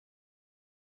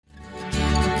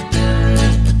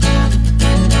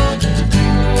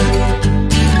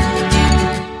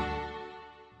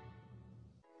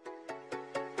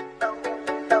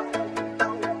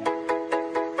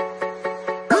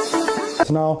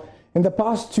sports. Now, in the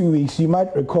past 2 weeks, you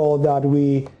might recall that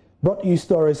we brought you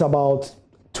stories about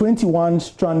 21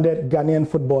 stranded Ghanaian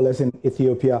footballers in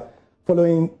Ethiopia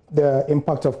following the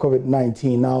impact of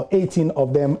COVID-19. Now, 18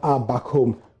 of them are back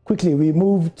home. Quickly, we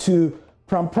move to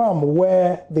Pram,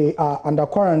 where they are under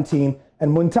quarantine,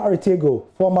 and Muntari Tagoe,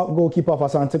 former goalkeeper of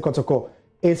Asante Kotoko,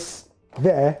 is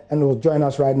there and will join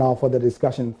us right now for the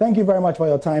discussion. Thank you very much for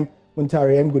your time,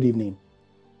 Muntari, and good evening.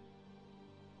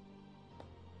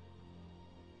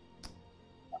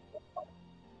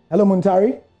 Hello,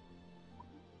 Muntari.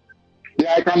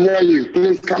 Yeah, I can hear you.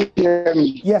 Please come hear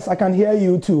me. Yes, I can hear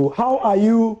you too. How are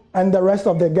you and the rest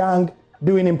of the gang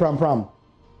doing in Pram?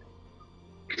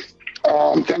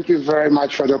 Thank you very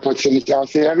much for the opportunity. I'll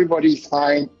say everybody's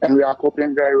fine and we are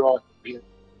coping very well.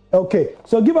 Okay,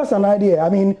 so give us an idea. I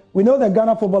mean, we know the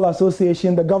Ghana Football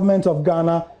Association, the government of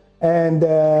Ghana, and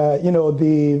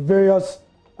the various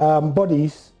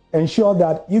bodies ensure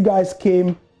that you guys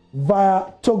came via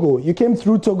Togo. You came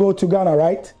through Togo to Ghana,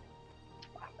 right?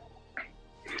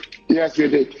 Yes, we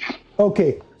did.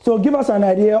 Okay, so give us an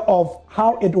idea of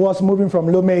how it was moving from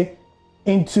Lome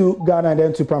into Ghana and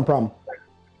then to Pram.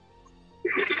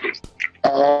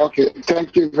 Okay,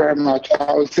 thank you very much.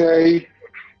 I would say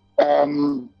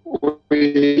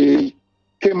we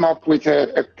came up with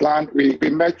a plan. We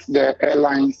met the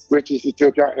airlines, which is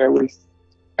Ethiopia Airways,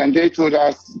 and they told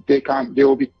us they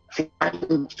will be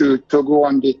flying to Togo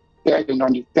on the 3rd and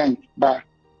on the 10th, but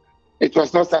it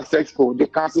was not successful. They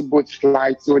canceled both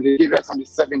flights, so they gave us on the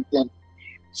 17th.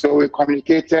 So we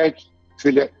communicated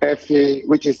to the FA,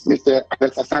 which is Mr.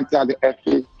 Alex Asante at the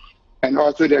FA, and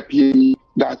also the PE,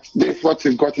 that this is what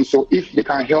we've gotten. So if they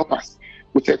can help us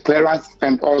with a clearance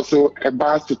and also a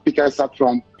bus to pick us up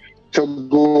from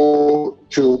Togo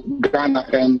to Ghana,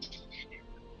 and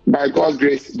by God's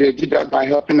grace, they did that by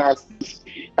helping us,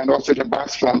 and also the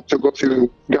bus from Togo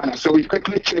to Ghana. So we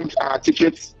quickly changed our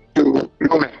tickets to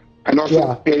Lome and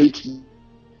also paid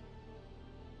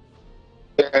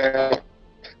the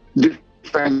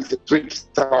difference, which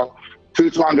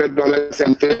 $200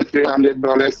 and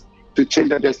 $300 to change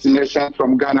the destination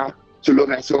from Ghana to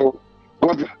Lome. So,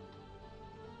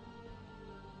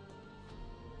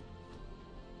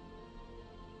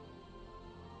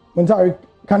 Muntari,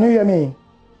 can you hear me?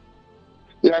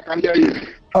 Yeah, I can hear you.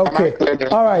 Okay.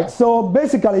 All right. So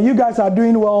basically, you guys are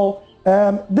doing well.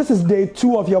 This is day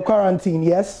 2 of your quarantine,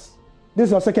 yes? This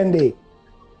is your second day?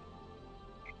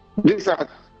 This is our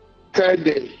third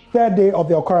day. Third day of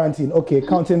your quarantine. Okay,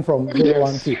 counting from 0,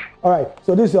 1, 2. All right.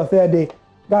 So this is your third day.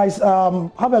 Guys,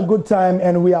 have a good time,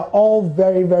 and we are all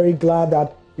very, very glad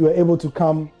that you were able to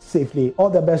come safely. All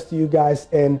the best to you guys,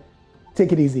 and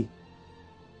take it easy.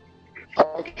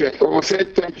 Okay, we'll say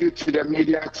thank you to the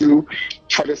media too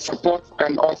for the support,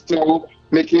 and also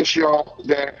making sure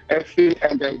the FA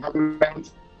and the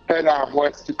government heard our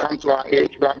voice to come to our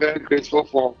aid. We are very grateful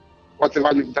for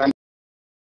whatever you've done.